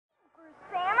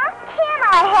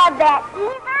I have that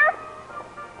either.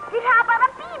 Then how about a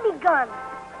BB gun?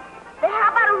 Then how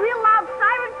about a real loud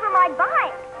siren for my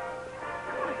bike?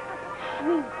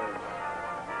 Jeepers.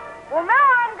 Well, now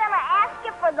I'm gonna ask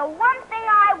you for the one thing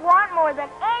I want more than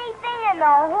anything in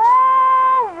the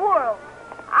whole world.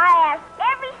 I ask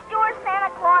every store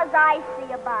Santa Claus I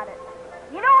see about it.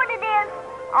 You know what it is?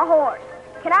 A horse.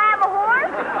 Can I have a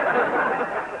horse?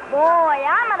 Boy,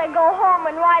 I'm gonna go home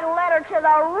and write a letter to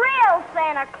the real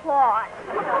Santa Claus.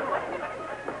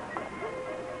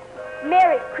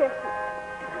 Merry Christmas.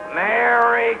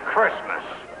 Merry Christmas.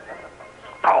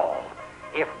 Oh,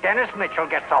 if Dennis Mitchell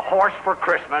gets a horse for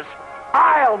Christmas,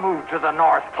 I'll move to the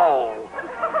North Pole.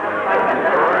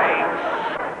 Great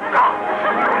Scott.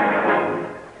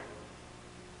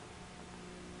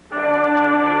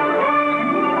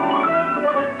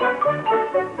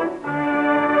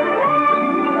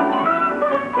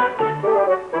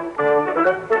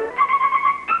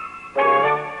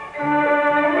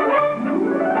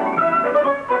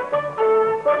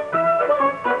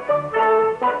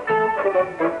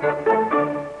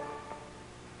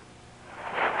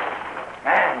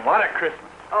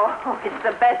 It's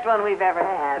the best one we've ever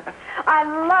had. I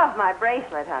love my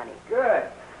bracelet, honey. Good.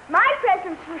 My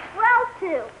presents were swell,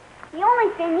 too. The only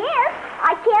thing is,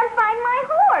 I can't find my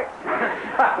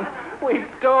horse.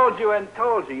 We've told you and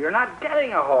told you. You're not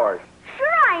getting a horse.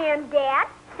 Sure I am, Dad.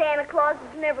 Santa Claus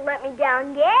has never let me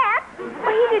down yet.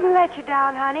 Well, he didn't let you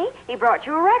down, honey. He brought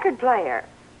you a record player.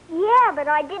 Yeah, but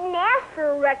I didn't ask for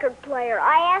a record player.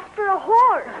 I asked for a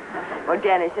horse. Well,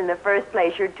 Dennis, in the first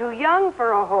place, you're too young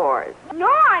for a horse.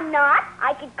 No, I'm not.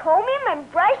 I could comb him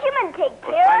and brush him and take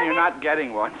care of him. You're not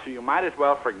getting one, so you might as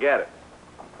well forget it.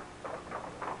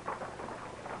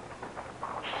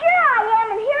 Sure I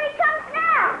am, and here he comes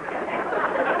now.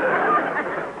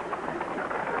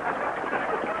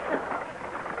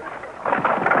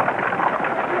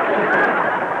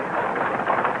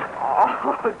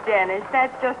 Oh, Dennis,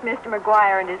 that's just Mr.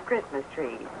 McGuire and his Christmas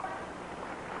tree.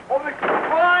 Oh, Mr.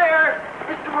 McGuire!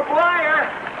 Mr. McGuire!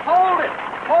 Hold it!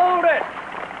 Hold it!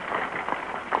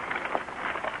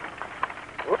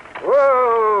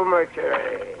 Whoa,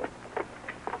 Mercury.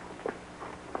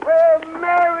 Well,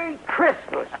 Merry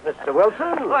Christmas, Mr.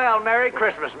 Wilson. Well, Merry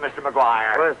Christmas, Mr.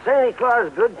 McGuire. Was Santa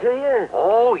Claus good to you?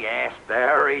 Oh, yes,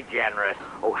 very generous.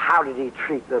 Oh, how did he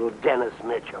treat little Dennis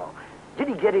Mitchell? Did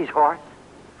he get his horse?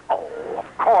 Oh, of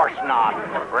course not.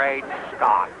 Great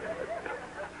Scott.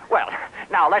 Well,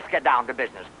 now let's get down to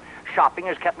business. Shopping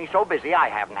has kept me so busy I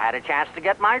haven't had a chance to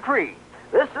get my tree.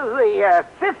 This is the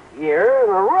 5th year in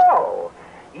a row.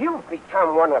 You've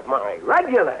become one of my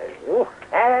regulars,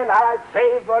 and I've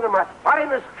saved one of my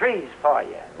finest trees for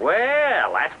you.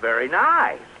 Well, that's very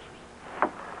nice.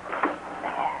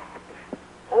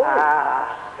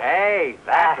 Oh. Say,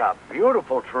 that's a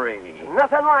beautiful tree.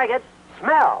 Nothing like it.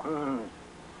 Smell.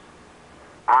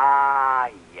 Ah,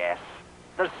 yes.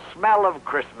 The smell of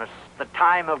Christmas, the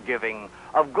time of giving,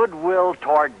 of goodwill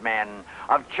toward men,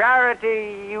 of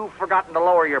charity. You've forgotten to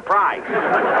lower your price.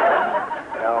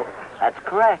 No, that's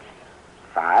correct.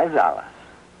 $5.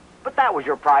 But that was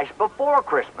your price before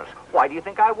Christmas. Why do you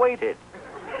think I waited?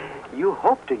 You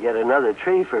hope to get another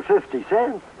tree for 50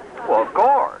 cents. Well, of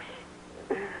course.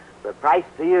 The price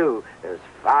to you is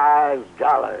 $5.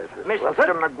 Mr.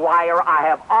 McGuire, I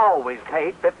have always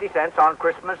paid 50 cents on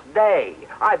Christmas Day.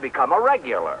 I've become a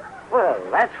regular. Well,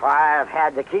 that's why I've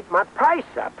had to keep my price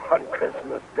up on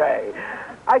Christmas Day.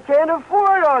 I can't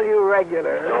afford all you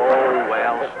regulars. Oh,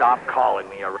 well, stop calling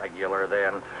me a regular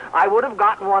then. I would have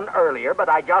gotten one earlier, but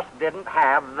I just didn't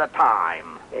have the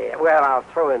time. Yeah, well, I'll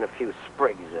throw in a few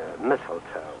sprigs of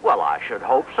mistletoe. Well, I should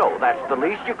hope so. That's the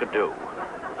least you could do.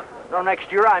 So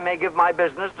next year I may give my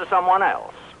business to someone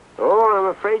else. Oh, I'm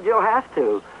afraid you'll have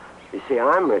to. You see,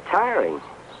 I'm retiring.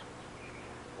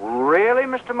 Really,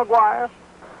 Mr. McGuire?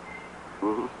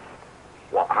 Mm-hmm.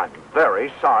 Well, I'm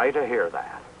very sorry to hear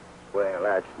that. Well,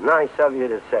 that's nice of you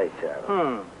to say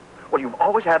so. Well, you've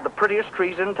always had the prettiest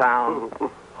trees in town.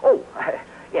 Oh,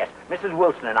 yes, Mrs.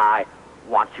 Wilson and I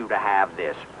want you to have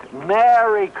this.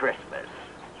 Merry Christmas.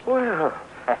 Well,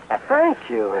 thank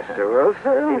you, Mr.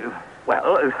 Wilson.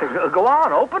 Well, go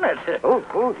on, open it.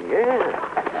 Oh, yeah.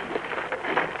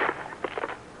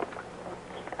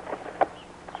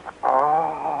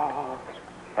 Oh,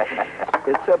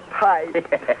 it's a pipe.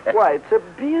 Why, it's a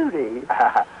beauty.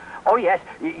 Oh, yes.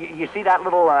 You see that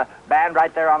little band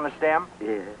right there on the stem?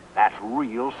 Yeah. That's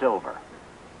real silver.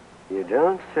 You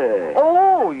don't say.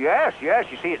 Oh, yes.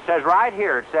 You see, it says right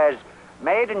here, it says,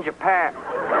 made in Japan.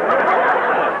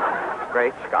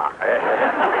 Great Scott.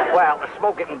 Well,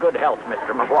 smoke it in good health,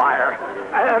 Mr. McGuire.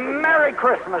 Merry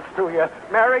Christmas to you.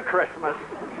 Merry Christmas.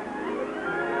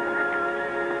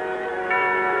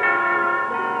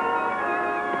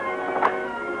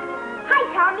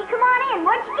 Come on in.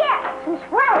 What'd you get? Some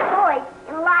swell toys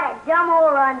and a lot of dumb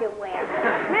old underwear.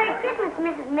 Merry Christmas,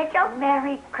 Mrs. Mitchell.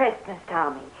 Merry Christmas,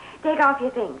 Tommy. Take off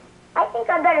your things. I think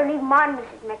I'd better leave them on,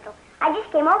 Mrs. Mitchell. I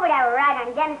just came over to have a ride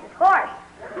on Dennis's horse.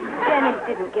 Dennis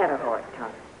didn't get a horse,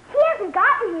 Tommy. He hasn't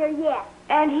gotten here yet.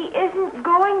 And he isn't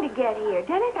going to get here.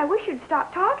 Dennis, I wish you'd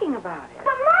stop talking about it. But,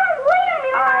 Mom, wait a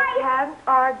minute. I can't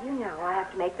argue now. I have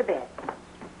to make the bed.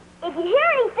 If you hear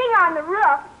anything on the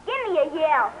roof, give me a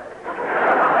yell.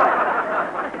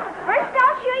 First,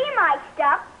 I'll show you my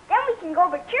stuff. Then we can go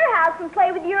over to your house and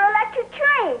play with your electric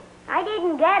train. I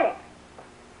didn't get it.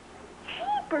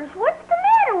 Jeepers, what's the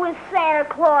matter with Santa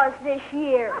Claus this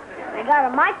year? I got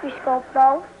a microscope,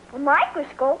 though. A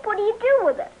microscope? What do you do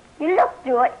with it? You look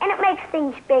through it, and it makes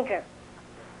things bigger.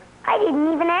 I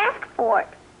didn't even ask for it.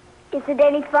 Is it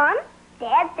any fun?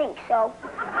 Dad thinks so.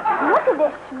 Look at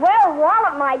this swell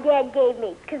wallet my dad gave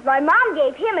me, because my mom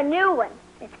gave him a new one.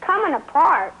 It's coming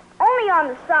apart, only on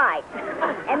the side.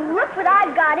 And look what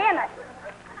I've got in it.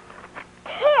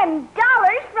 $10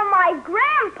 from my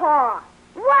grandpa.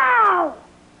 Wow!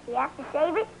 You have to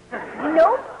save it?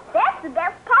 Nope, that's the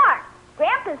best part.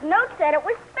 Grandpa's note said it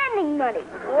was spending money.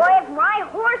 Boy, if my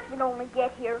horse would only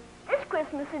get here, this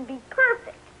Christmas would be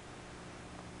perfect.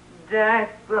 Deck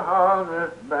the halls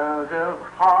with boughs of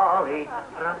holly.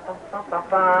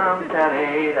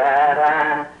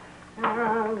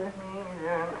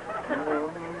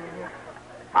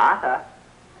 Martha,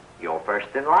 you're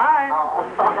first in line.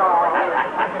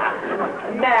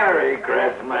 Merry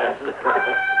Christmas.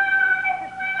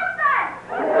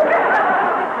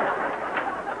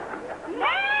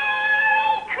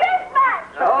 Merry Christmas!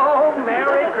 Oh,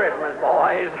 Merry Christmas,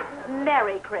 boys.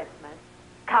 Merry Christmas.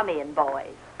 Come in,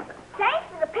 boys. Thanks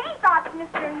for the paint box,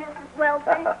 Mr. and Mrs.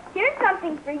 Wilson. Here's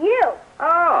something for you.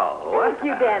 Oh. Thank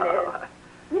you, Dennis.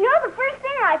 You know the first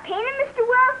thing I painted, Mr.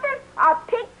 Wilson? A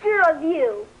picture of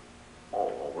you.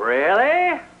 Oh,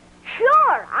 really?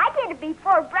 Sure, I did it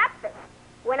before breakfast.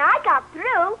 When I got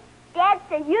through, Dad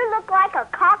said you look like a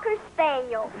Cocker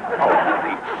Spaniel.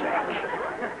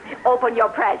 Open your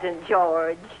present,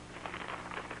 George.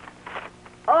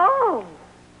 Oh,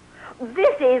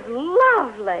 this is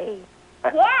lovely.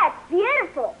 Yeah, it's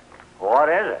beautiful. What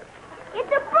is it?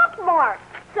 It's a bookmark,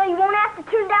 so you won't have to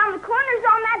turn down the corners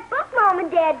on that book Mom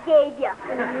and Dad gave you.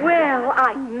 Well,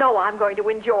 I know I'm going to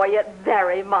enjoy it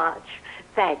very much.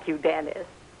 Thank you, Dennis.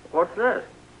 What's this?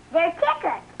 They're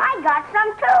tickets. I got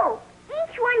some, too.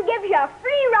 Each one gives you a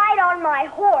free ride on my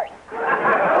horse.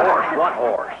 Horse? What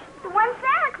horse? The one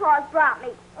Santa Claus brought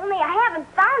me, only I haven't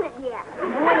found it yet.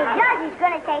 And when he does, he's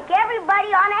going to take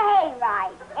everybody on a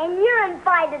hayride. And you're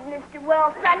invited, Mr.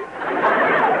 Wilson.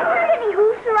 Have you heard any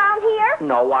hoofs around here?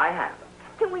 No, I haven't.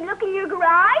 Can we look in your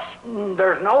garage?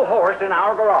 There's no horse in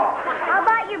our garage. How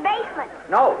about your basement?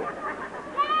 No.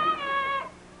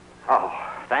 Oh,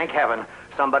 thank heaven.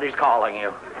 Somebody's calling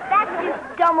you. That's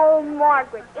just dumb old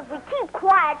Margaret. If we keep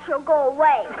quiet, she'll go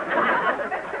away.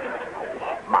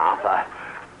 Martha.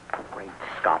 Great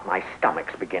Scott, my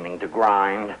stomach's beginning to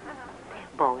grind.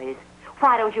 Boys,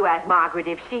 why don't you ask Margaret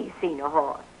if she's seen a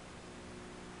horse?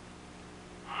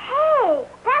 Hey,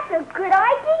 that's a good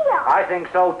idea. I think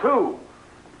so, too.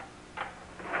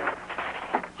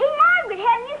 Hey, Margaret,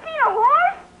 haven't you seen a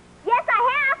horse? Yes, I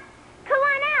have. Come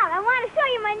on out. I want to show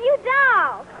you my new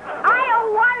doll. I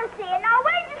don't want to see it. Now,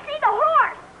 where'd you see the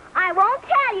horse? I won't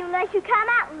tell you unless you come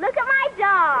out and look at my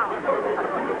doll.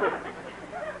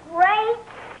 Great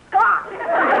Scott.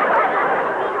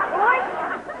 Horse?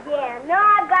 Yeah, now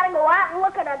I've got to go out and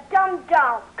look at a dumb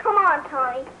doll. Come on,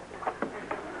 Tommy.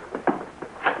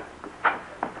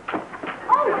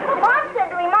 Oh, Mom said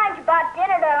to remind you about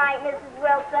dinner tonight, Mrs.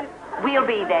 Wilson. We'll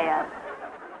be there.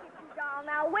 Doll,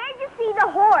 now where'd you see the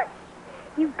horse?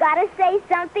 You've got to say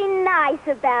something nice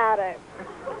about her.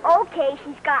 Okay,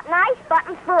 she's got nice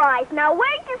buttons for eyes. Now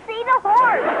where'd you see the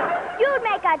horse? You'd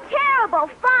make a terrible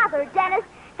father, Dennis.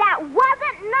 That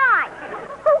wasn't nice.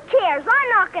 Who cares? I'm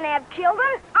not going to have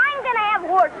children. I'm going to have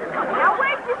horses. Now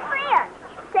where'd you see it?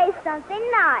 Say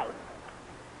something nice.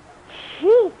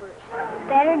 Jeepers.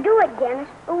 Better do it, Dennis,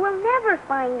 or we'll never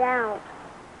find out.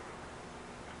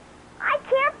 I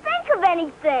can't think of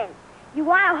anything. You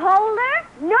want to hold her?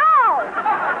 No!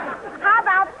 How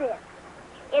about this?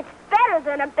 It's better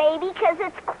than a baby because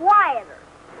it's quieter.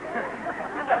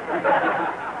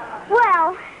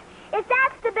 Well, if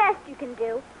that's the best you can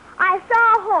do, I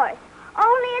saw a horse.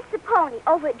 Only it's a pony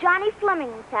over at Johnny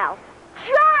Fleming's house.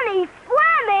 Johnny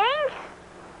Fleming's?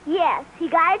 Yes, he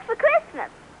got it for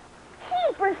Christmas.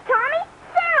 Keepers, Tommy!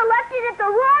 Sarah left it at the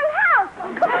wrong house.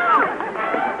 Come on!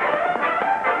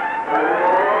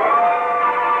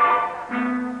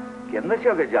 Give him the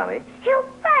sugar, Johnny. He'll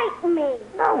bite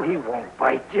Oh, he won't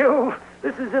bite you.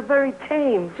 This is a very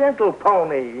tame, gentle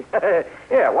pony.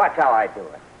 Here, watch how I do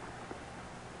it.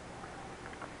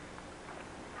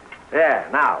 There,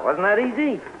 now, wasn't that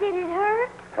easy? Did it hurt?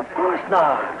 Of course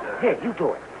not. Here, you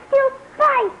do it. He'll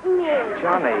bite me.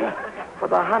 Johnny, for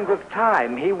the 100th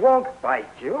time, he won't bite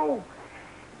you.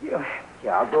 Yeah,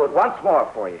 I'll do it once more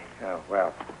for you. Oh,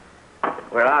 well,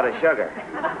 we're out of sugar.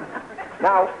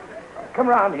 Now, come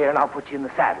around here and I'll put you in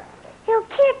the saddle. He'll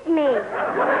kick me.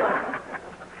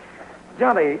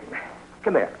 Johnny,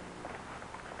 come here.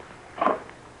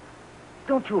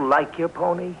 Don't you like your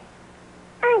pony?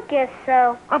 I guess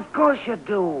so. Of course you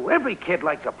do. Every kid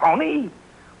likes a pony.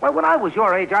 Well, when I was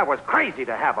your age, I was crazy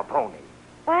to have a pony.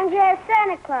 Why don't you ask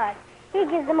Santa Claus? He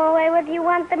gives them away whether you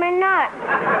want them or not.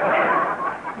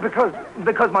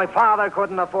 Because my father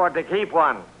couldn't afford to keep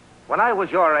one. When I was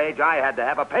your age, I had to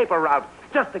have a paper route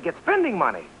just to get spending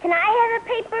money. Can I have a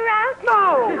paper route?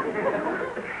 No!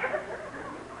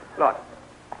 Look.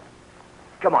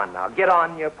 Come on now, get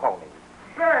on your pony.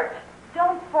 Bert,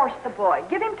 don't force the boy.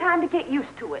 Give him time to get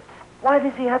used to it. Why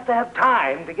does he have to have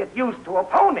time to get used to a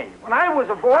pony? When I was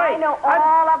a boy... I know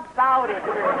all about it.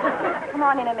 Come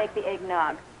on in and make the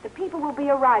eggnog. The people will be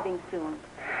arriving soon.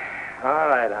 All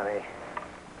right, honey.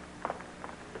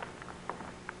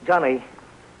 Johnny,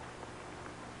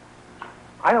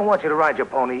 I don't want you to ride your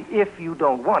pony if you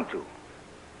don't want to.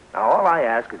 Now, all I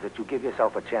ask is that you give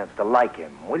yourself a chance to like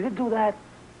him. Will you do that?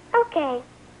 Okay.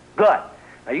 Good.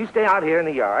 Now, you stay out here in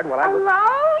the yard while I...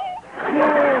 Alone? No,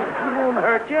 he won't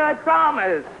hurt you, I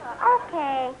promise.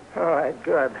 Okay. All right,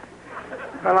 good.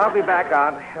 Well, I'll be back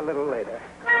on a little later.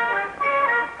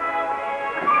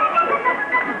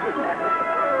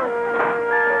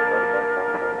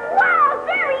 Wow,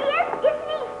 there he is. Isn't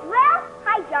he swell?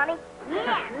 Hi, Johnny.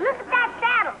 Yeah, look at that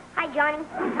saddle. Hi, Johnny.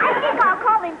 I think I'll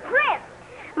call him Prince.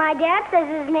 My dad says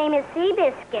his name is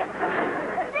Seabiscuit.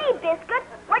 Seabiscuit?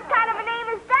 What kind of a name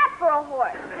is that for a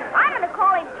horse? I'm going to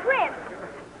call him Prince.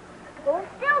 Hold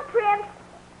still, Prince.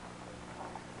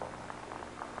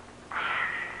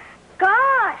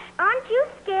 Gosh, aren't you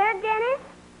scared, Dennis?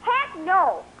 Heck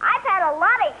no. I've had a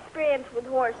lot of experience with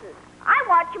horses. I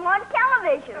watch them on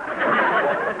television.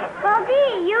 Well,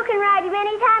 gee, you can ride him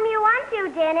anytime you want to,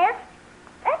 Dennis.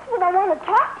 That's what I want to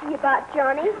talk to you about,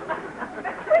 Johnny.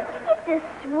 Where'd you get this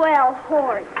swell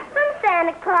horse? From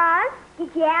Santa Claus.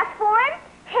 Did you ask for him?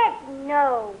 Heck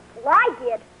no. Well, I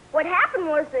did. What happened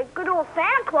was that good old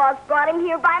Santa Claus brought him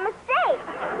here by mistake.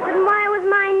 Then why was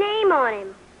my name on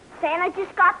him? Santa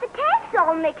just got the tags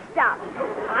all mixed up.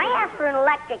 I asked for an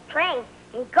electric train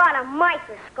and got a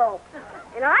microscope.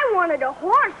 And I wanted a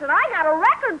horse, and I got a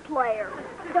record player.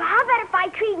 So how about if I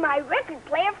trade my record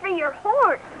player for your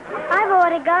horse? I've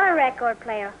already got a record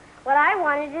player. What I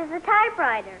wanted is a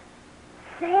typewriter.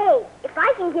 Say, if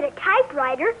I can get a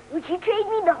typewriter, would you trade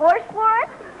me the horse for it?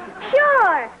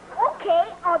 Sure.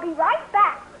 Okay, I'll be right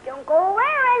back. Don't go away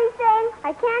or anything.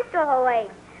 I can't go away.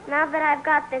 Now that I've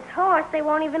got this horse, they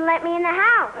won't even let me in the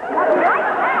house. I'll be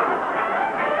right back.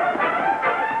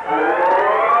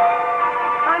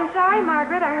 I'm sorry,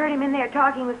 Margaret. I heard him in there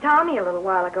talking with Tommy a little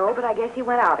while ago, but I guess he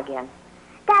went out again.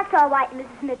 That's all right,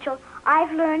 Mrs. Mitchell.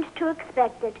 I've learned to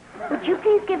expect it. Would you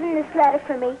please give him this letter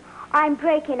for me? I'm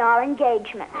breaking our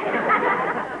engagement.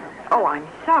 Oh, I'm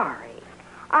sorry.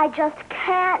 I just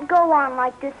can't go on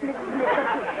like this, Mrs.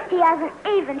 Mitchell. He hasn't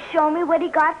even shown me what he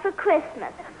got for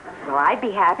Christmas. Well, I'd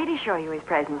be happy to show you his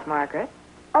presents, Margaret.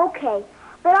 Okay,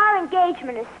 but our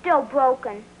engagement is still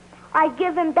broken. I'd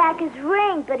give him back his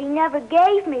ring, but he never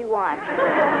gave me one.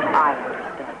 I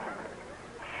understand.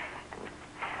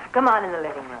 Come on in the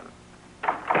living room.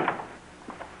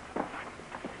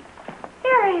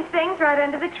 Here are his things right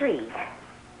under the tree.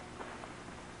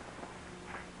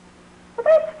 Well,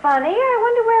 that's funny. I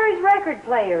wonder where his record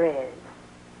player is.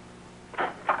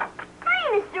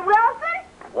 Hi, Mr. Wilson.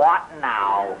 What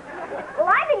now? Well,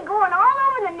 I've been going all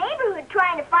over the neighborhood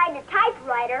trying to find a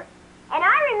typewriter. And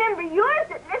I remember yours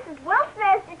that Mrs. Wilson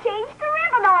has to change the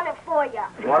ribbon on it for you.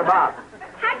 What about?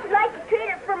 How'd you like to trade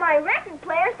it for my record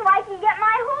player so I can get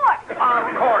my horse?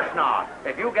 Of course not.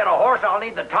 If you get a horse, I'll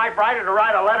need the typewriter to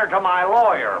write a letter to my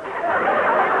lawyer.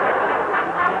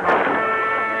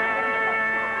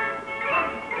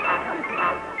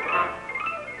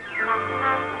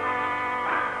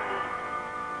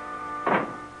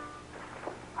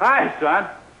 Hi, son.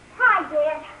 Hi,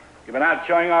 Dad. You been out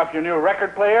showing off your new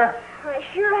record player? I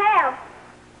sure have.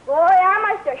 Boy,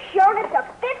 I must have shown it to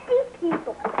 50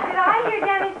 people. Did I hear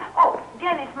Dennis? Oh,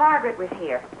 Dennis, Margaret was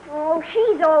here. Oh,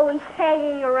 she's always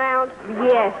hanging around.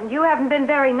 Yes, and you haven't been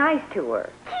very nice to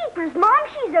her. Keepers, Mom,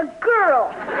 she's a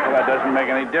girl. Well, that doesn't make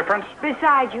any difference.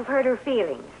 Besides, you've hurt her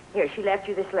feelings. Here, she left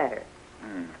you this letter.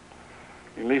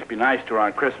 At least be nice to her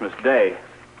on Christmas Day.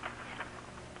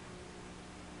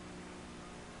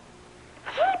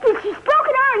 Jeepers, she's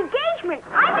broken our engagement.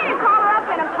 I better call her up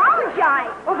and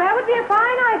apologize. Oh, that would be a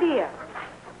fine idea.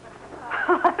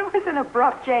 That was an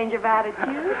abrupt change of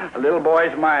attitude. A little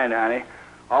boy's mind, honey.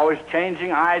 Always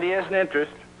changing ideas and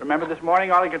interests. Remember this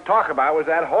morning all he could talk about was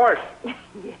that horse.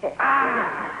 Yes.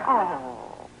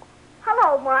 Oh.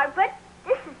 Hello, Margaret.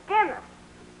 This is Dennis.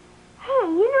 Hey,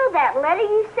 you know that letter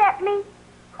you sent me?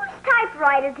 Whose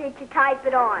typewriter did you type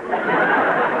it on?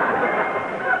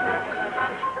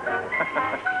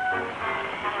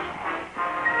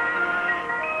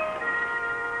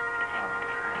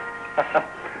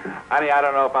 Honey, I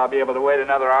don't know if I'll be able to wait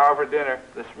another hour for dinner.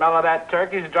 The smell of that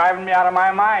turkey's driving me out of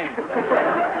my mind.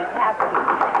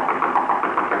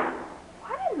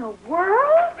 What in the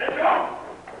world?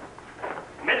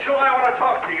 Mitchell, I want to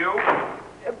talk to you.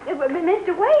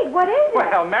 Mr. Wade, what is it?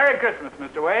 Well, Merry Christmas,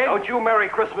 Mr. Wade. Don't you Merry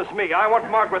Christmas me. I want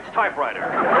Margaret's typewriter. You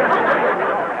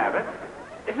don't have it.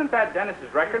 Isn't that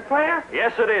Dennis's record player?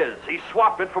 Yes, it is. He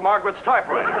swapped it for Margaret's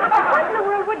typewriter. What in the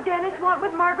world would Dennis want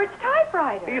with Margaret's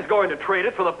typewriter? He's going to trade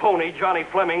it for the pony Johnny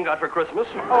Fleming got for Christmas.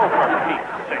 Oh, for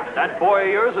Pete's sake. That boy of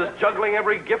yours is juggling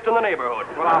every gift in the neighborhood.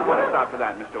 Well, I'll put a stop to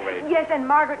that, Mr. Wade. Yes, and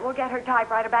Margaret will get her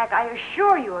typewriter back, I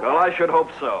assure you of Well, that. I should hope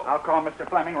so. I'll call Mr.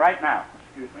 Fleming right now.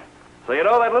 Excuse me. So, you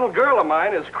know, that little girl of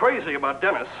mine is crazy about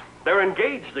Dennis. They're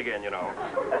engaged again, you know.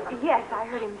 Yes, I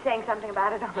heard him saying something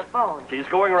about it on the phone. She's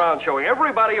going around showing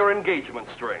everybody her engagement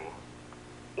string.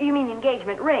 You mean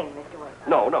engagement ring, Mr. Wade?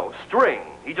 No, string.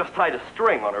 He just tied a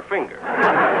string on her finger.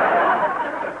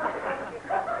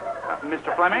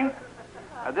 Mr. Fleming,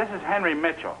 this is Henry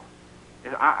Mitchell.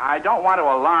 I don't want to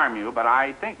alarm you, but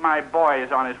I think my boy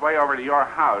is on his way over to your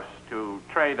house to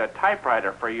trade a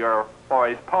typewriter for your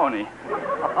boy's pony.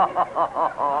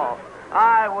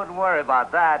 I wouldn't worry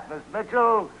about that, Miss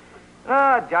Mitchell.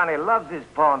 Oh, Johnny loves his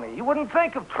pony. You wouldn't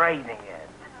think of trading it.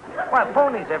 Why,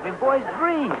 pony's every boy's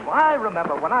dream. I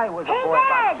remember when I was a Hey, boy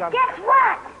Dad, about guess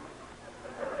what?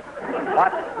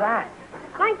 What's that?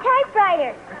 My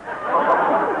typewriter.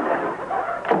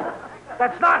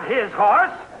 That's not his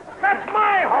horse. That's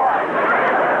my horse.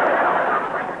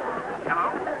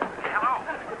 Hello?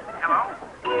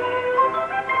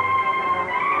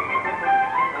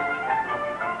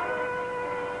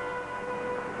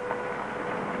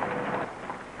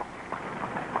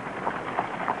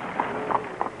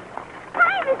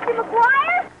 Hi, Mr.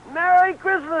 McGuire. Merry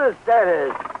Christmas,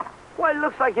 Dennis. Why, it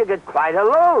looks like you got quite a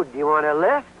load. Do you want a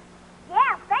lift?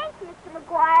 Yeah, thanks, Mr.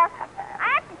 McGuire. I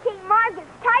have to take Margaret's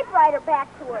typewriter back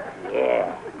to her.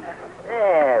 Yeah.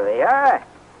 There we are.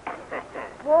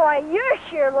 Boy, you're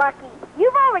sure lucky.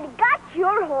 You've already got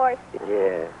your horse.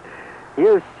 Yeah.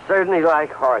 You certainly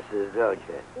like horses, don't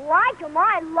you? Like 'em,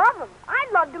 I love 'em. I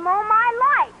loved 'em all my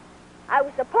life. I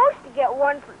was supposed to get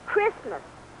one for Christmas.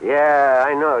 Yeah,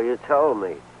 I know. You told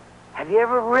me. Have you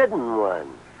ever ridden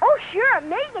one? Oh, sure, a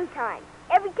million times.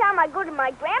 Every time I go to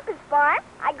my grandpa's farm,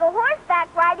 I go horseback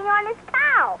riding on his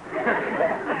cow.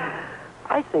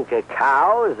 I think a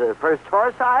cow is the first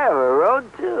horse I ever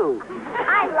rode, too.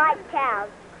 I like cows.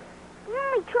 The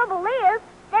only trouble is,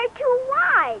 they're too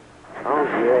wide. Oh,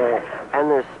 yeah. And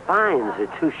their spines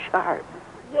are too sharp.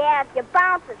 Yeah, if you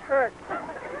bounce, it hurts.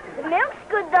 The milk's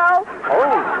good, though.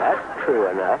 Oh, that's true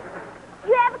enough.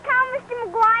 You have a cow, Mr.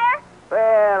 McGuire?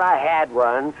 Well, I had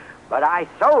one, but I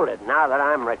sold it now that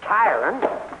I'm retiring.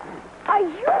 Are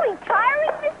you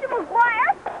retiring, Mr.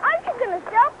 McGuire? Aren't you going to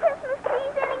sell Christmas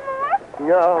trees anymore?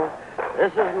 No,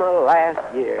 this is my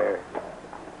last year.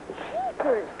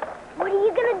 Jeepers. What are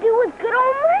you going to do with good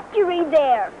old Mercury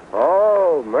there?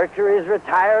 Oh, Mercury's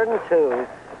retiring, too.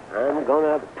 I'm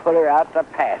gonna put her out to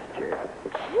pasture.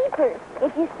 Jeepers.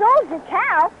 If you sold your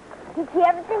cow, did you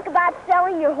ever think about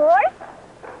selling your horse?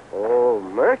 Oh,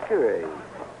 Mercury.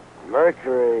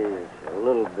 Mercury's a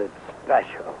little bit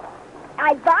special.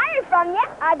 I'd buy her from you.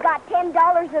 I've got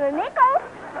 $10 and a nickel.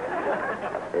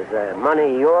 Is the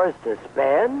money yours to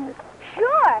spend?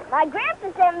 Sure. My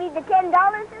grandpa sent me the $10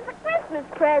 as a Christmas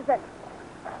present.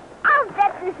 I'll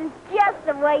bet this is just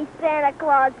the way Santa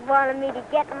Claus wanted me to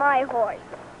get my horse.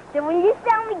 So will you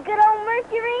sell me good old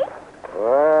Mercury?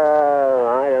 Well,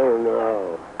 I don't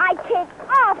know. I take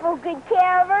awful good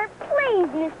care of her. Please,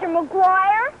 Mr.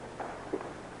 McGuire.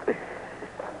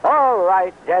 All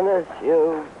right, Dennis,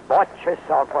 you bought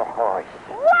yourself a horse.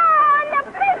 Whoa, I'm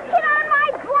the first kid on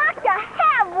my block to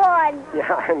have one.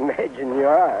 Yeah, I imagine you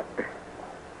are.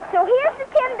 So here's the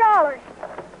 $10.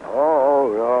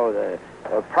 Oh, no,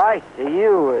 the price to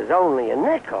you is only a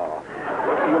nickel.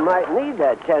 You might need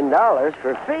that $10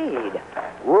 for feed.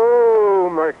 Woo,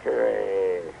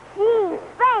 Mercury.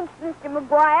 Mr.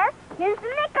 McGuire. Here's the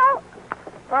nickel.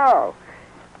 Oh,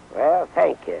 well,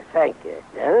 thank you,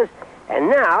 Dennis. And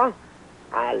now,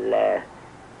 I'll,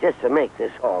 just to make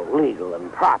this all legal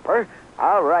and proper,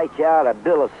 I'll write you out a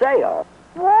bill of sale.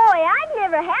 Boy, I've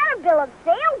never had a bill of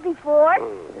sale before.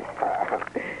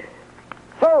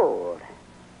 Sold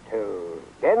to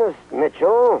Dennis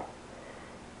Mitchell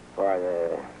for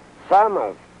the sum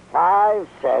of 5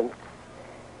 cents,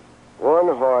 one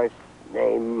horse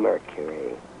named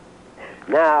Mercury.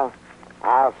 Now,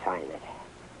 I'll sign it.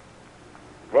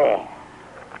 There.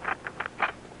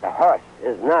 The horse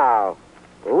is now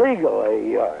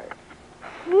legally yours.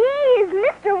 Gee, is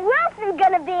Mr. Wilson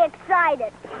gonna be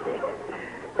excited?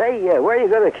 Say, where are you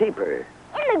going to keep her? In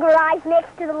the garage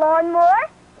next to the lawnmower.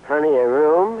 Plenty of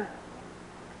room?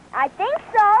 I think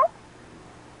so.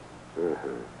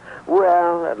 Mm-hmm.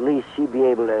 Well, at least she'd be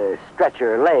able to stretch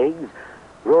her legs,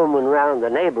 roaming around the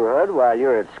neighborhood while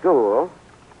you're at school.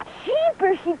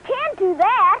 Jeepers, she can't do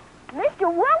that.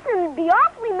 Mr. Wilson would be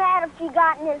awfully mad if she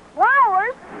got in his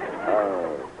flowers.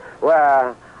 Oh,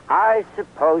 well, I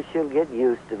suppose she'll get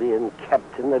used to being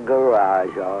kept in the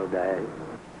garage all day.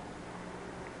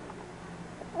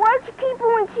 Where'd you keep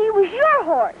her when she was your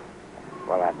horse?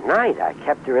 Well, at night I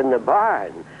kept her in the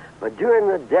barn, but during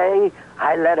the day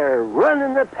I let her run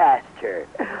in the pasture.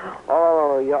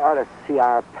 Oh, you ought to see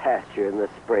our pasture in the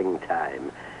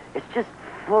springtime. It's just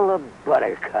full of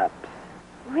buttercups.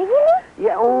 Really?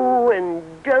 Yeah, oh, and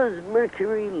does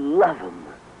Mercury love 'em?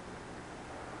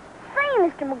 Say,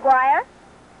 Mr. McGuire,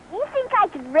 you think I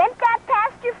could rent that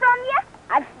pasture from you?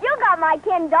 I've still got my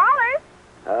 $10.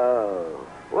 Oh,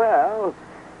 well,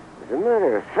 as a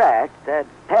matter of fact, that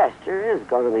pasture is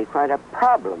going to be quite a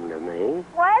problem to me.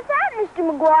 Why is that, Mr.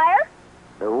 McGuire?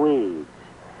 The weeds.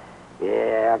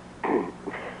 Yeah.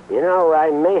 You know, I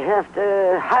may have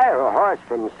to hire a horse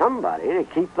from somebody to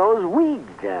keep those weeds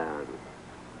down.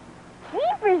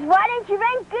 Jeepers, why didn't you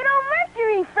rent good old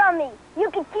Mercury from me? You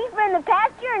could keep her in the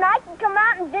pasture and I could come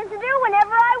out and visit her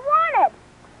whenever I wanted.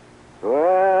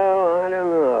 Well, I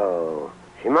don't know.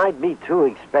 She might be too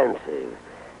expensive.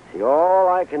 See, all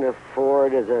I can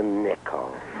afford is a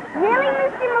nickel. Really,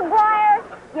 Mr. McGuire?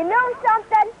 You know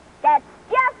something? That's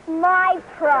just my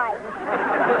price.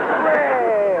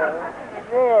 Well,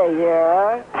 there you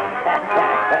are.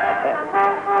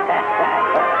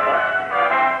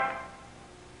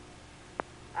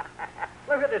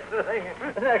 Look at this thing.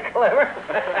 Isn't that clever?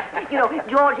 You know,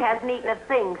 George hasn't eaten a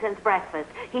thing since breakfast.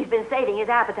 He's been saving his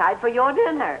appetite for your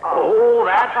dinner. Oh,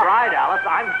 that's right, Alice.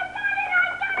 I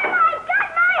got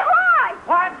my horse!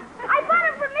 What? I bought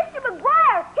it from Mr.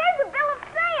 McGuire. Here's a bill of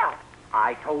sale.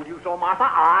 I told you so, Martha.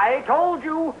 I told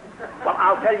you. Well,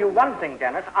 I'll tell you one thing,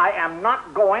 Dennis. I am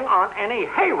not going on any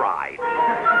hayride.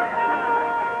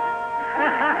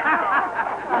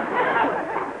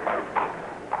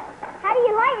 How do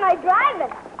you like my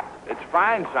driving? It's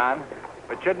fine, son.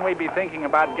 But shouldn't we be thinking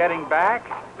about getting back?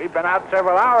 We've been out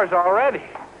several hours already.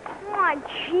 My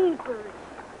jeepers.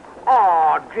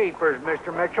 Oh, jeepers,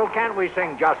 Mr. Mitchell. Can't we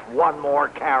sing just one more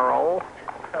carol?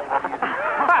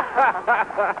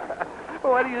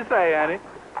 What do you say, Annie?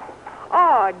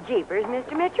 Oh, jeepers,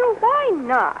 Mr. Mitchell, why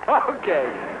not? Okay.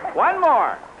 One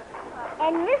more.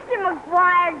 And Mr.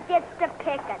 McGuire gets to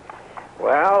pick it.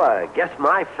 Well, I guess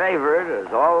my favorite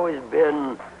has always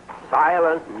been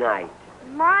Silent Night.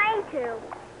 Mine too.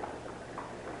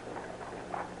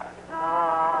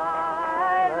 Silent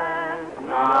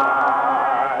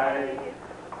night,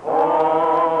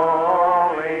 holy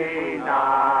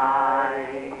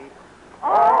night,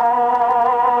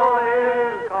 all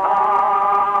is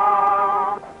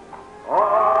calm,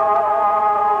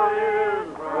 all is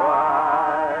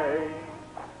bright,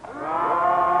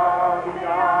 round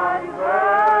yon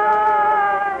virgin,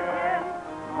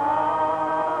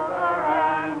 mother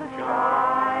and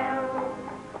child.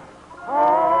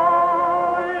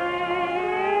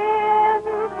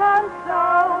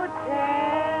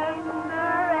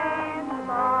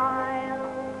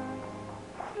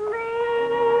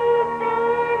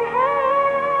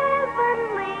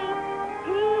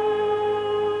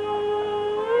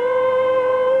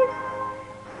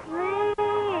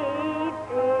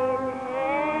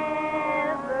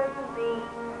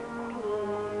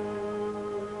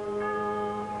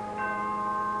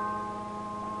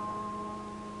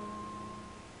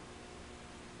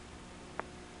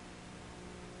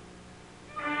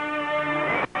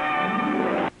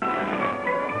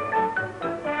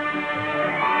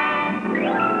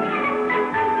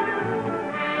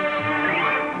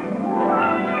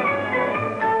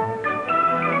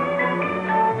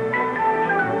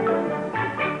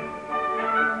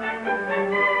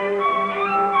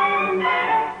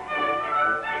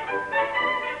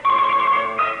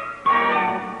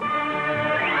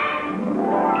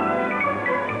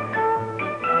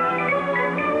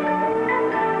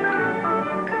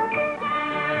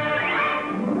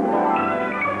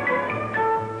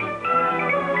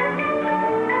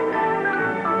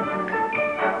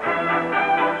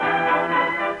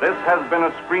 This has been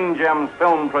a Screen Gems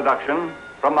film production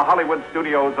from the Hollywood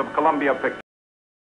studios of Columbia Pictures.